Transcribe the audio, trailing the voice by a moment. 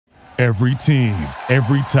Every team,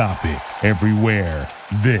 every topic, everywhere.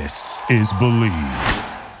 This is Believe.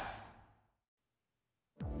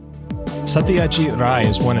 Satyajit Ray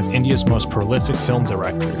is one of India's most prolific film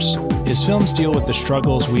directors. His films deal with the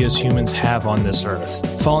struggles we as humans have on this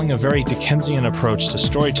earth. Following a very Dickensian approach to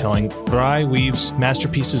storytelling, Ray weaves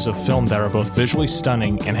masterpieces of film that are both visually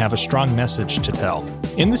stunning and have a strong message to tell.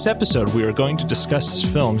 In this episode, we are going to discuss his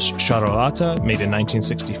films Charulata, made in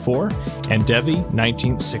 1964, and Devi,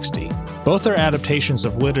 1960. Both are adaptations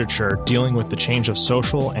of literature dealing with the change of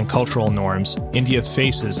social and cultural norms India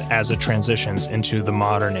faces as it transitions into the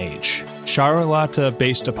modern age. Charulata,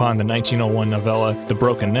 based upon the 1901 novella The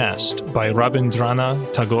Broken Nest by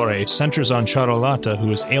Rabindranath Tagore, centers on Charulata,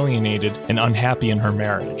 who is alienated and unhappy in her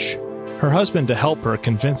marriage. Her husband, to help her,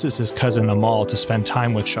 convinces his cousin Amal to spend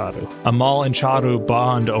time with Charu. Amal and Charu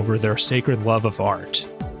bond over their sacred love of art.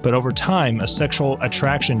 But over time, a sexual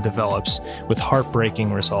attraction develops with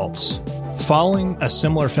heartbreaking results. Following a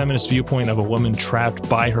similar feminist viewpoint of a woman trapped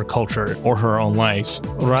by her culture or her own life,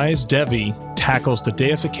 Ray's Devi tackles the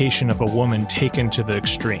deification of a woman taken to the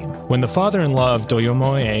extreme. When the father-in-law of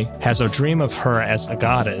Doyomoye has a dream of her as a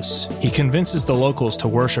goddess, he convinces the locals to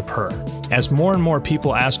worship her. As more and more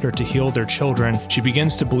people ask her to heal their children, she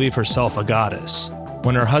begins to believe herself a goddess.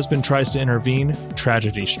 When her husband tries to intervene,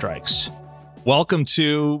 tragedy strikes. Welcome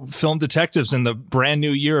to Film Detectives in the brand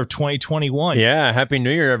new year of 2021. Yeah, Happy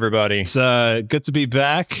New Year, everybody. It's good to be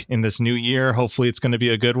back in this new year. Hopefully it's going to be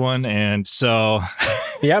a good one. And so...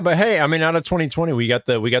 Yeah, but hey, I mean, out of 2020, we got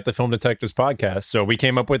the Film Detectives podcast, so we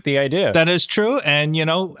came up with the idea. That is true. And,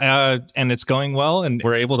 and it's going well, and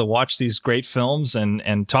we're able to watch these great films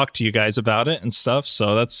and talk to you guys about it and stuff.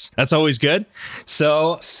 So that's always good.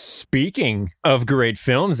 So... Speaking of great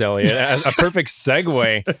films, Elliot, a perfect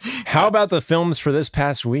segue. How about the films for this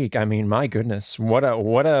past week? I mean, my goodness,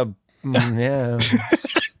 yeah.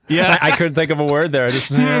 Yeah, I couldn't think of a word there.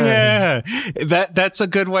 Yeah, that's a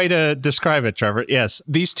good way to describe it, Trevor. Yes,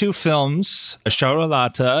 these two films,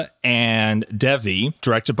 Charulata and Devi,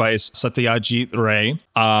 directed by Satyajit Ray,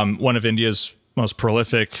 one of India's most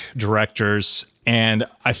prolific directors. And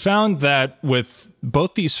I found that with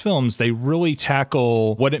both these films, they really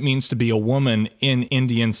tackle what it means to be a woman in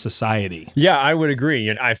Indian society. Yeah, I would agree.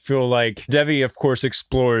 And I feel like Devi, of course,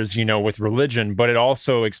 explores, with religion, but it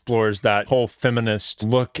also explores that whole feminist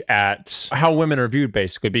look at how women are viewed,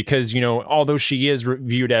 basically, because, although she is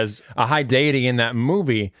viewed as a high deity in that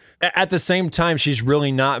movie, at the same time, she's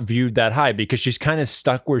really not viewed that high because she's kind of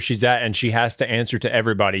stuck where she's at and she has to answer to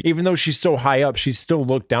everybody. Even though she's so high up, she's still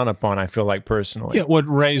looked down upon, I feel like, personally. Yeah, what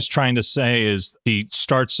Ray's trying to say is he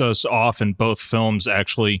starts us off in both films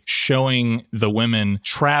actually showing the women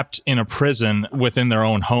trapped in a prison within their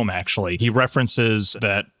own home, actually. He references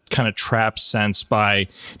that kind of trap sense by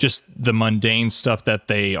just the mundane stuff that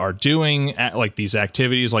they are doing, like these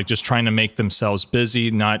activities, like just trying to make themselves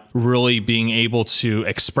busy, not really being able to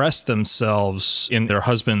express themselves in their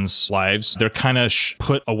husbands' lives. They're kind of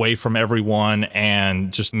put away from everyone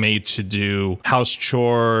and just made to do house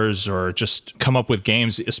chores or just come up with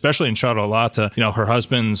games, especially in Charulata. Her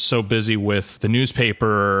husband's so busy with the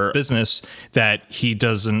newspaper business that he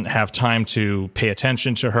doesn't have time to pay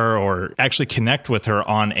attention to her or actually connect with her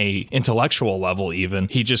on a intellectual level. Even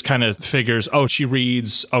he just kind of figures, oh, she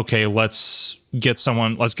reads, okay, let's get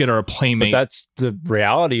her a playmate. But that's the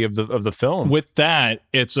reality of the film. With that,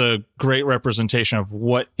 it's a great representation of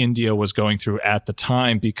what India was going through at the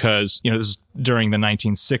time, because this is during the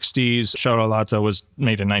 1960s. Charulata was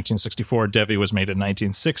made in 1964. Devi was made in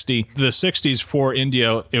 1960. The 60s for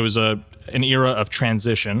India, it was an era of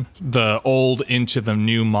transition, the old into the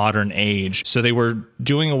new modern age. So they were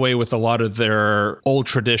doing away with a lot of their old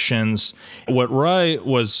traditions. What Ray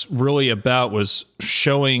was really about was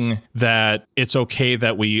showing that it's okay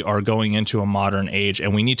that we are going into a modern age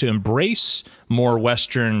and we need to embrace more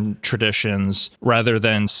Western traditions rather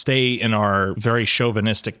than stay in our very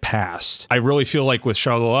chauvinistic past. I really feel like with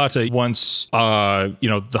Charulata, once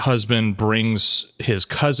the husband brings his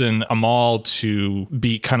cousin Amal to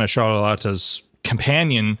be kind of Charulata's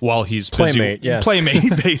companion while he's busy.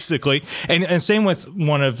 Playmate, basically. And same with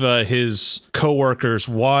one of his co-workers'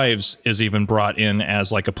 wives is even brought in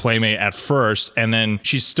as like a playmate at first, and then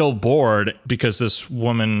she's still bored because this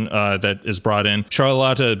woman that is brought in,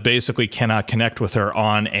 Charulata, basically cannot connect with her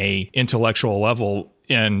on a intellectual level.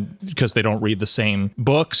 And because they don't read the same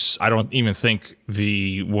books, I don't even think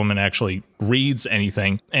the woman actually reads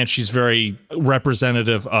anything. And she's very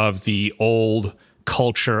representative of the old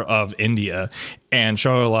culture of India. And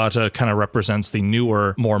Charulata kind of represents the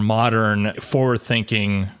newer, more modern,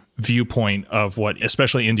 forward-thinking viewpoint of what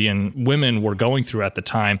especially Indian women were going through at the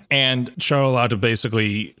time. And Charlotta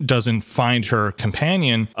basically doesn't find her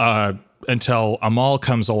companion until Amal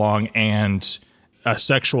comes along, and a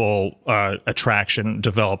sexual attraction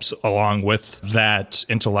develops along with that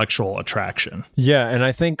intellectual attraction. Yeah, and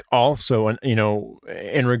I think also, you know,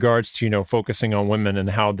 in regards to, you know, focusing on women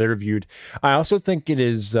and how they're viewed, I also think it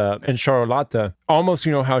is in Charlotta, almost,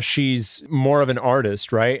 you know, how she's more of an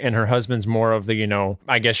artist, right? And her husband's more of the, you know,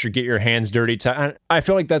 I guess you get your hands dirty. I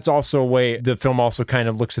feel like that's also a way the film also kind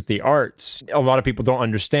of looks at the arts. A lot of people don't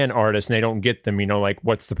understand artists and they don't get them, you know, like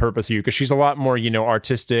what's the purpose of you? Because she's a lot more, you know,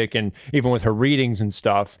 artistic, and even with her readings and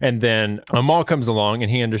stuff. And then Amal comes along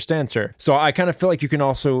and he understands her. So I kind of feel like you can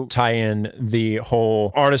also tie in the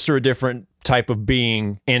whole artist or a different type of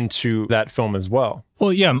being into that film as well.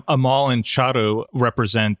 Well, yeah, Amal and Charu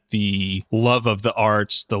represent the love of the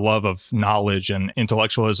arts, the love of knowledge and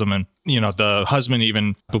intellectualism. And, you know, the husband,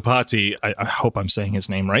 even Bhupati, I hope I'm saying his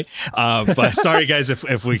name right. But sorry, guys,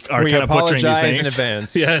 if we are kind of butchering these names. In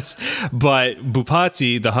advance. Yes. But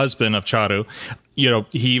Bhupati, the husband of Charu, you know,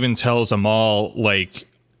 he even tells Amal, like,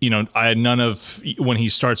 you know, when he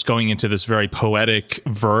starts going into this very poetic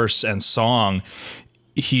verse and song,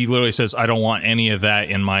 he literally says, I don't want any of that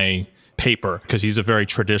in my paper, because he's a very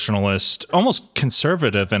traditionalist, almost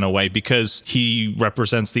conservative in a way, because he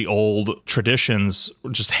represents the old traditions,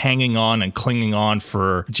 just hanging on and clinging on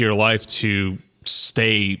for dear life to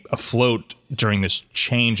stay afloat during this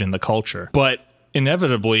change in the culture. But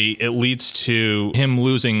inevitably, it leads to him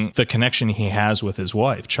losing the connection he has with his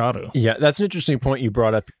wife, Charu. Yeah, that's an interesting point you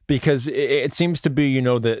brought up, because it seems to be, you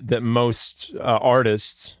know, that most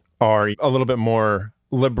artists are a little bit more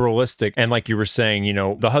liberalistic, and like you were saying, you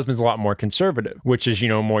know, the husband's a lot more conservative, which is, you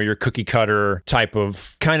know, more your cookie cutter type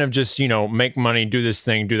of kind of just, you know, make money, do this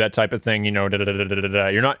thing, do that type of thing, you know,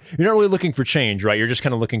 You're not really looking for change, right? You're just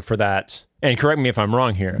kind of looking for that. And correct me if I'm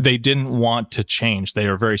wrong here. They didn't want to change. They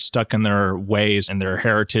are very stuck in their ways and their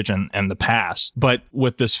heritage and the past. But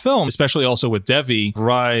with this film, especially also with Devi,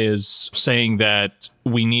 Rai is saying that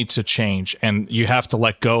we need to change, and you have to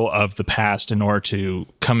let go of the past in order to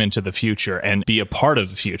come into the future and be a part of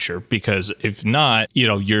the future, because if not, you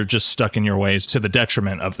know, you're just stuck in your ways to the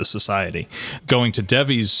detriment of the society. Going to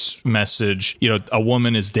Devi's message, you know, a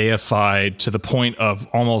woman is deified to the point of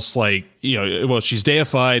almost like, you know, well, she's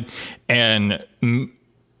deified and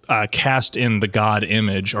cast in the god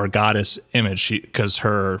image or goddess image, because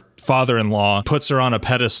her father-in-law puts her on a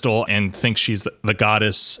pedestal and thinks she's the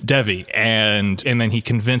goddess Devi, and then he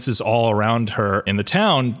convinces all around her in the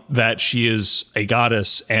town that she is a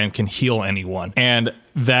goddess and can heal anyone. And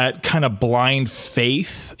that kind of blind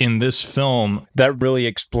faith in this film, that really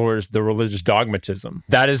explores the religious dogmatism.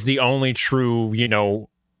 That is the only true, you know,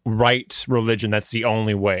 right religion. That's the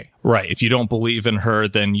only way. Right. If you don't believe in her,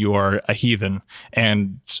 then you are a heathen.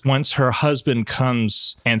 And once her husband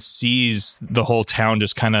comes and sees the whole town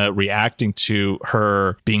just kind of reacting to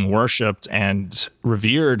her being worshipped and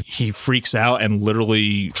revered, he freaks out and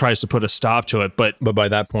literally tries to put a stop to it. But by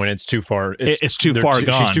that point, it's too far. It's too far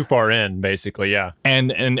gone. She's too far in, basically. Yeah.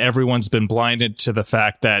 And everyone's been blinded to the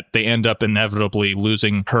fact that they end up inevitably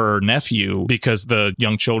losing her nephew, because the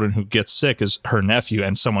young children who get sick is her nephew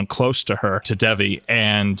and someone close to her, to Devi.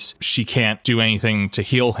 And she can't do anything to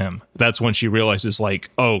heal him. That's when she realizes, like,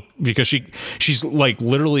 oh, because she's like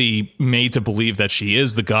literally made to believe that she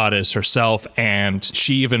is the goddess herself, and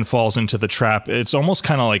she even falls into the trap. It's almost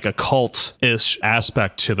kind of like a cult-ish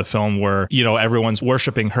aspect to the film where, you know, everyone's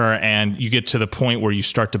worshiping her, and you get to the point where you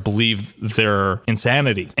start to believe their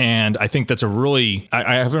insanity. And I think that's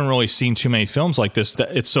I haven't really seen too many films like this,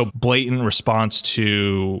 that it's so blatant response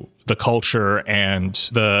to the culture and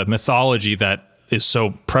the mythology that is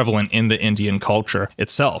so prevalent in the Indian culture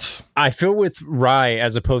itself. I feel with Rai,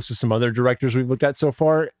 as opposed to some other directors we've looked at so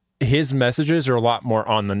far, his messages are a lot more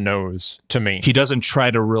on the nose to me. He doesn't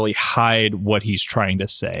try to really hide what he's trying to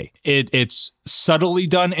say. It's subtly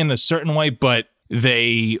done in a certain way, but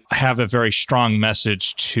they have a very strong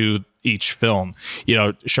message to each film. You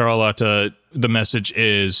know, Charlotta, the message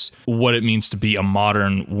is what it means to be a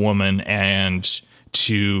modern woman and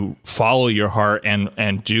to follow your heart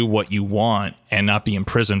and do what you want and not be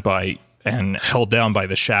imprisoned by and held down by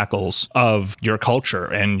the shackles of your culture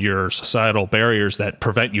and your societal barriers that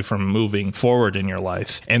prevent you from moving forward in your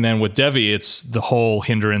life. And then with Devi, it's the whole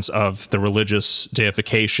hindrance of the religious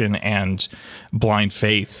deification and blind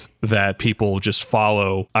faith that people just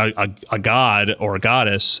follow a god or a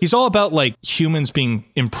goddess. He's all about like humans being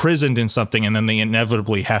imprisoned in something and then they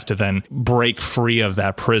inevitably have to then break free of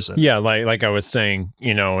that prison. Yeah, like I was saying,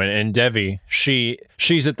 and Devi,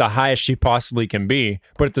 she's at the highest she possibly can be,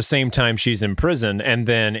 but at the same time she's in prison. And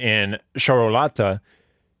then in Charlotta,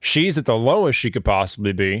 she's at the lowest she could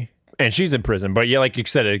possibly be, and she's in prison. But yeah, like you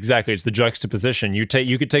said, exactly, it's the juxtaposition. You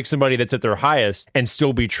could take somebody that's at their highest and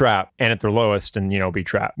still be trapped, and at their lowest and be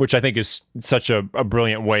trapped, which I think is such a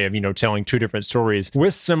brilliant way of telling two different stories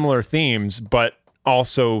with similar themes, but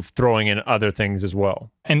also throwing in other things as well.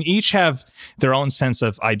 And each have their own sense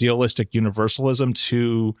of idealistic universalism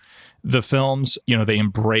to the films. They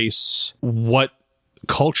embrace what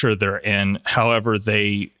culture they're in. However,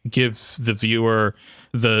 they give the viewer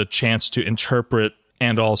the chance to interpret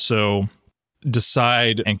and also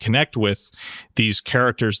decide and connect with these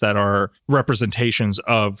characters that are representations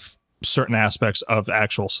of certain aspects of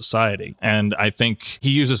actual society. And I think he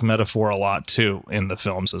uses metaphor a lot too in the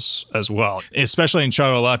films as well, especially in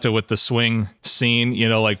Charlotta with the swing scene,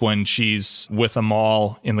 like when she's with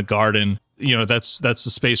Amal in the garden. That's the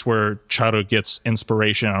space where Charo gets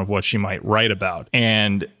inspiration of what she might write about.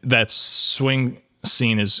 And that swing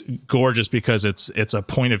scene is gorgeous because it's a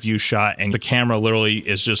point of view shot and the camera literally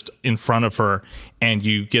is just in front of her and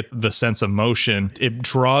you get the sense of motion. It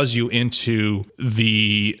draws you into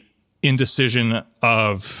the indecision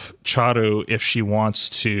of Charu if she wants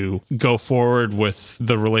to go forward with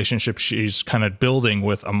the relationship she's kind of building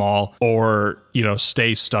with Amal or,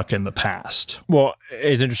 stay stuck in the past. Well,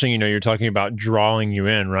 it's interesting, you're talking about drawing you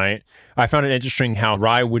in, right? I found it interesting how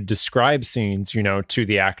Rai would describe scenes, to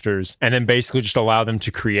the actors and then basically just allow them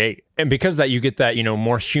to create. And because that, you get that,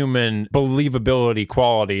 more human believability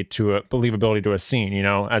to a scene,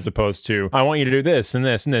 as opposed to, I want you to do this and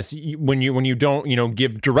this and this. When you don't,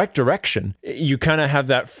 give direct direction, you kind of have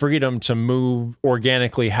that freedom to move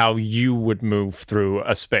organically how you would move through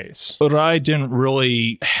a space. Rai didn't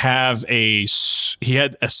really have he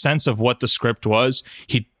had a sense of what the script was.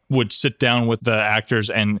 He would sit down with the actors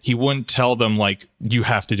and he wouldn't tell them like, you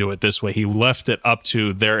have to do it this way. He left it up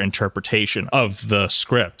to their interpretation of the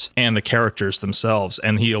script and the characters themselves.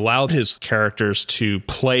 And he allowed his characters to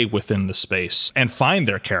play within the space and find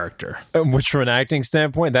their character. Which from an acting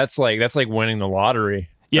standpoint, that's like winning the lottery.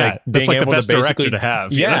 Yeah, that's like the best director to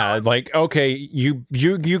have. Yeah, like, okay, you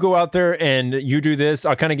go out there and you do this.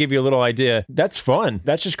 I'll kind of give you a little idea. That's fun.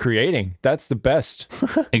 That's just creating. That's the best.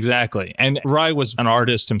 Exactly. And Rai was an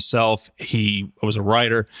artist himself. He was a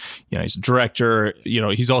writer. He's a director.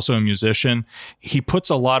 He's also a musician. He puts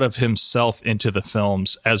a lot of himself into the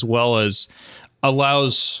films as well as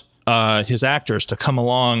allows his actors to come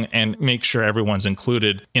along and make sure everyone's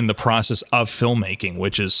included in the process of filmmaking,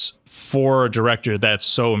 which is for a director that's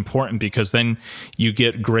so important because then you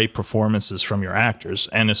get great performances from your actors.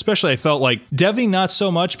 And especially I felt like Devi not so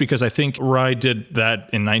much because I think Rai did that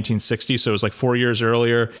in 1960, so it was like 4 years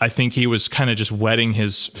earlier. I think he was kind of just wetting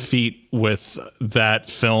his feet with that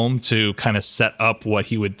film to kind of set up what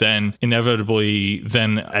he would then inevitably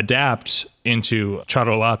then adapt into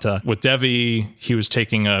Charlotta. With Devi, he was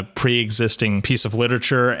taking a pre-existing piece of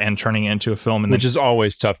literature and turning it into a film. Which is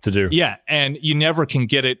always tough to do. Yeah, and you never can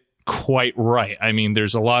get it quite right. I mean,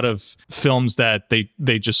 there's a lot of films that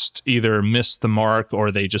they just either miss the mark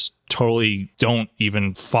or they just totally don't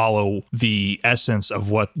even follow the essence of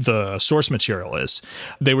what the source material is.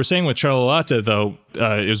 They were saying with Charlotta, though,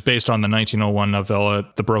 it was based on the 1901 novella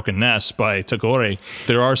The Broken Nest by Tagore.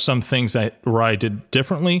 There are some things that Rai did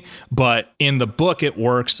differently, but in the book it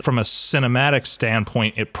works. From a cinematic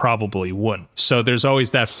standpoint, it probably wouldn't. So there's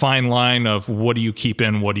always that fine line of what do you keep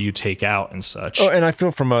in, what do you take out and such. Oh, and I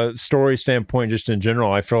feel from a story standpoint, just in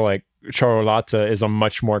general, I feel like Charlotta is a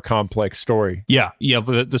much more complex story. Yeah.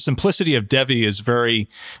 The simplicity of Devi is very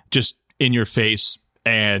just in your face,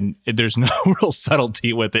 and there's no real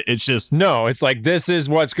subtlety with it. It's just it's like, this is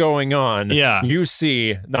what's going on. Yeah, you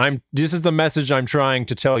see, this is the message I'm trying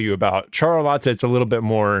to tell you about. Charlotta, it's a little bit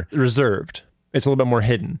more reserved. It's a little bit more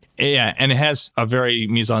hidden. Yeah, and it has a very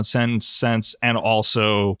mise-en-scène sense, and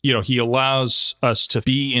also, he allows us to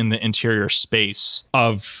be in the interior space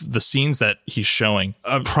of the scenes that he's showing.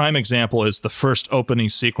 A prime example is the first opening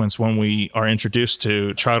sequence when we are introduced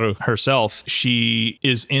to Charu herself. She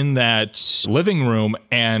is in that living room,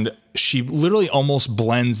 and she literally almost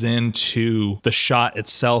blends into the shot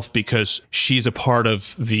itself because she's a part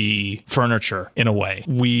of the furniture in a way.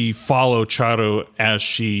 We follow Charu as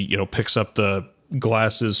she, picks up the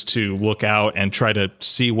glasses to look out and try to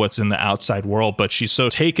see what's in the outside world, but she's so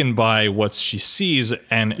taken by what she sees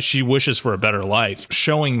and she wishes for a better life.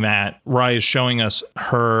 Showing that, Rye is showing us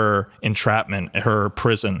her entrapment, her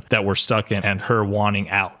prison that we're stuck in, and her wanting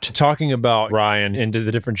out. Talking about Ryan into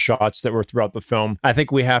the different shots that were throughout the film, I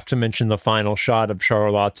think we have to mention the final shot of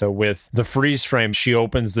Charlotta with the freeze frame. She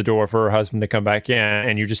opens the door for her husband to come back in,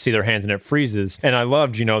 and you just see their hands and it freezes. And I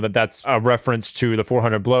loved, that's a reference to the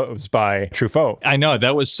 400 Blows by Truffaut. I know,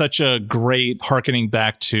 that was such a great harkening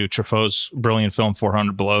back to Truffaut's brilliant film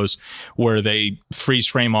 400 Blows, where they freeze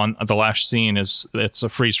frame on the last scene. It's a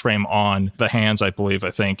freeze frame on the hands, I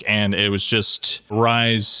think, and it was just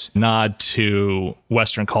Rye's nod to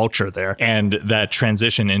Western culture there and that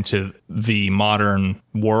transition into the modern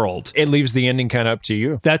world. It leaves the ending kind of up to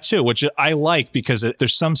you. That too, which I like, because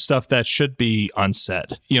there's some stuff that should be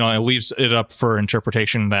unsaid. It leaves it up for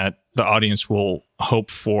interpretation that the audience will hope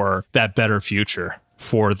for that better future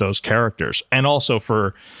for those characters and also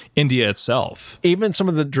for India itself. Even some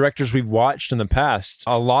of the directors we've watched in the past,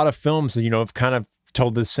 a lot of films, have kind of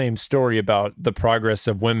told the same story about the progress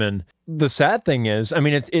of women. The sad thing is,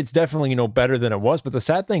 it's definitely, better than it was, but the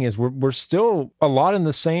sad thing is we're still a lot in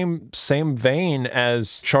the same vein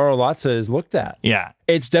as Charlotta is looked at. Yeah.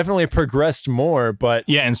 It's definitely progressed more, but...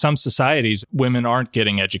 Yeah, in some societies, women aren't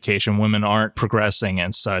getting education, women aren't progressing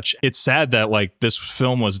and such. It's sad that, this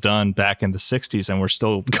film was done back in the 60s and we're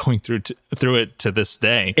still going through it to this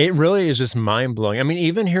day. It really is just mind-blowing.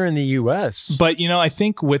 Even here in the U.S. But, I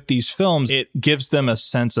think with these films, it gives them a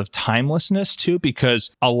sense of timelessness, too,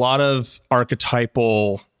 because a lot of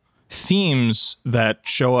archetypal themes that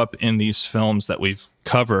show up in these films that we've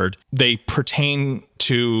covered, they pertain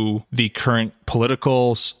to the current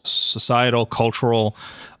political, societal, cultural,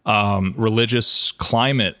 religious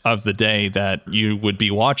climate of the day that you would be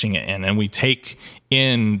watching it in. And we take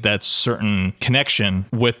in that certain connection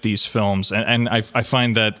with these films. And I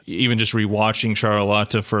find that even just rewatching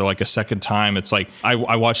Charlotta for a second time, it's like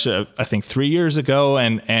I watched it, I think 3 years ago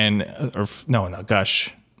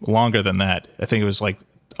longer than that. I think it was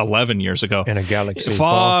 11 years ago. In a galaxy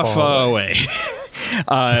far away.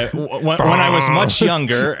 When I was much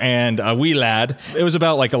younger and a wee lad, it was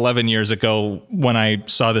about 11 years ago when I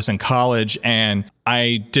saw this in college, and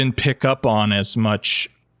I didn't pick up on as much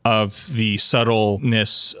of the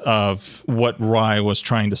subtleness of what Rye was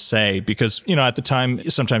trying to say, because at the time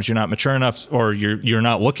sometimes you're not mature enough or you're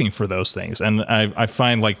not looking for those things. And I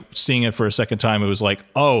find seeing it for a second time, it was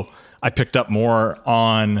I picked up more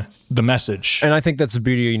on the message. And I think that's the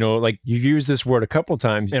beauty, you use this word a couple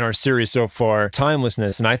times in our series so far,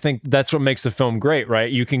 timelessness. And I think that's what makes the film great, right?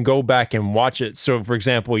 You can go back and watch it. So for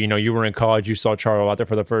example, you were in college, you saw Charlotta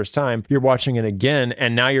for the first time, you're watching it again,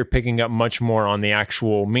 and now you're picking up much more on the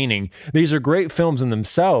actual meaning. These are great films in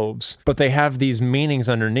themselves, but they have these meanings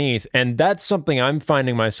underneath. And that's something I'm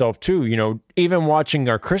finding myself too, even watching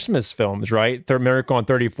our Christmas films, right? Miracle on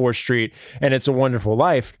 34th Street and It's a Wonderful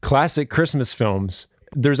Life, classic Christmas films.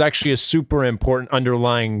 There's actually a super important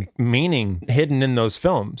underlying meaning hidden in those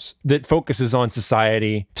films that focuses on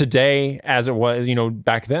society today as it was,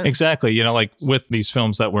 back then. Exactly. With these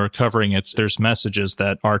films that we're covering, there's messages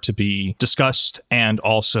that are to be discussed and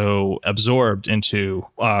also absorbed into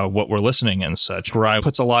what we're listening and such. Rye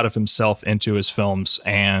puts a lot of himself into his films,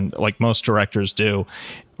 and like most directors do,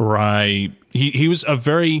 Rye, he was a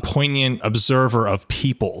very poignant observer of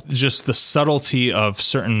people. Just the subtlety of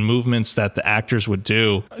certain movements that the actors would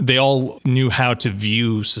do. They all knew how to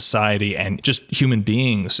view society and just human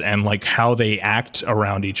beings and how they act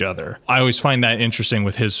around each other. I always find that interesting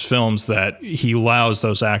with his films, that he allows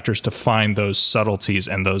those actors to find those subtleties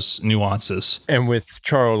and those nuances. And with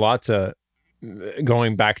Charlotta,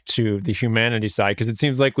 going back to the humanity side, because it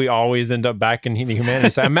seems like we always end up back in the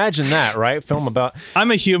humanity side. Imagine that, right? Film about...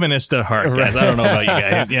 I'm a humanist at heart, guys. I don't know about you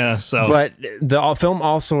guys. Yeah, so... But the film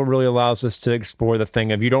also really allows us to explore the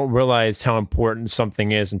thing of you don't realize how important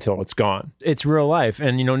something is until it's gone. It's real life.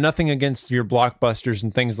 And, nothing against your blockbusters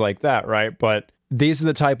and things like that, right? But these are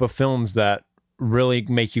the type of films that really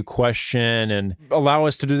make you question and allow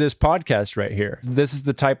us to do this podcast right here. This is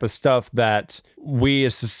the type of stuff that we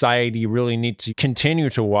as society really need to continue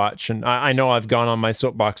to watch. And I know I've gone on my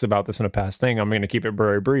soapbox about this in a past thing. I'm going to keep it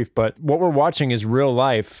very brief, but what we're watching is real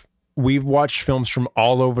life. We've watched films from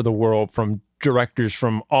all over the world, from directors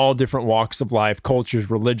from all different walks of life, cultures,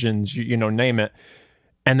 religions, name it.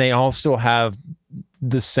 And they all still have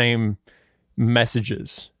the same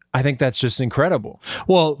messages. I think that's just incredible.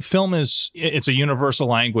 Well, film it's a universal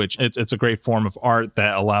language. It's a great form of art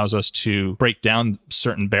that allows us to break down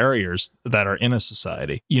certain barriers that are in a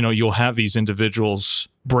society. You'll have these individuals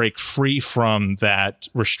break free from that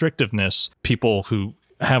restrictiveness, people who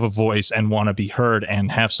have a voice and want to be heard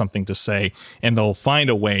and have something to say, and they'll find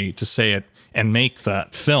a way to say it and make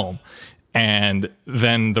that film. And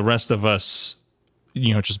then the rest of us,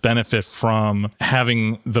 just benefit from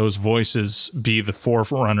having those voices be the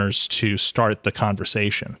forerunners to start the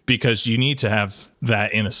conversation, because you need to have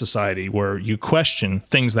that in a society where you question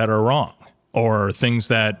things that are wrong or things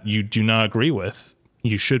that you do not agree with.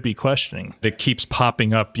 You should be questioning. It keeps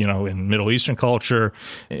popping up, in Middle Eastern culture,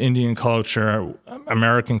 Indian culture,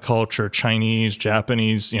 American culture, Chinese,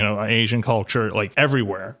 Japanese, Asian culture, like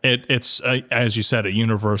everywhere. It's as you said, a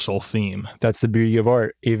universal theme. That's the beauty of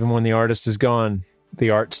art. Even when the artist is gone, the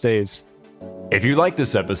art stays. If you like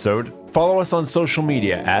this episode, follow us on social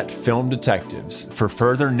media at Film Detectives for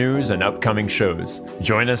further news and upcoming shows.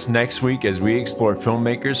 Join us next week as we explore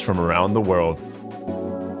filmmakers from around the world.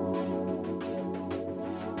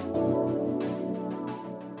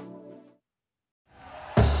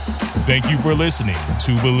 Thank you for listening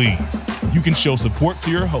to Believe. You can show support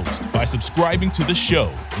to your host by subscribing to the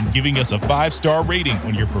show and giving us a 5-star rating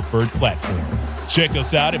on your preferred platform. Check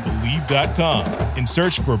us out at Believe.com and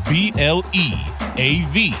search for BLEAV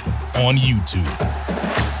on YouTube.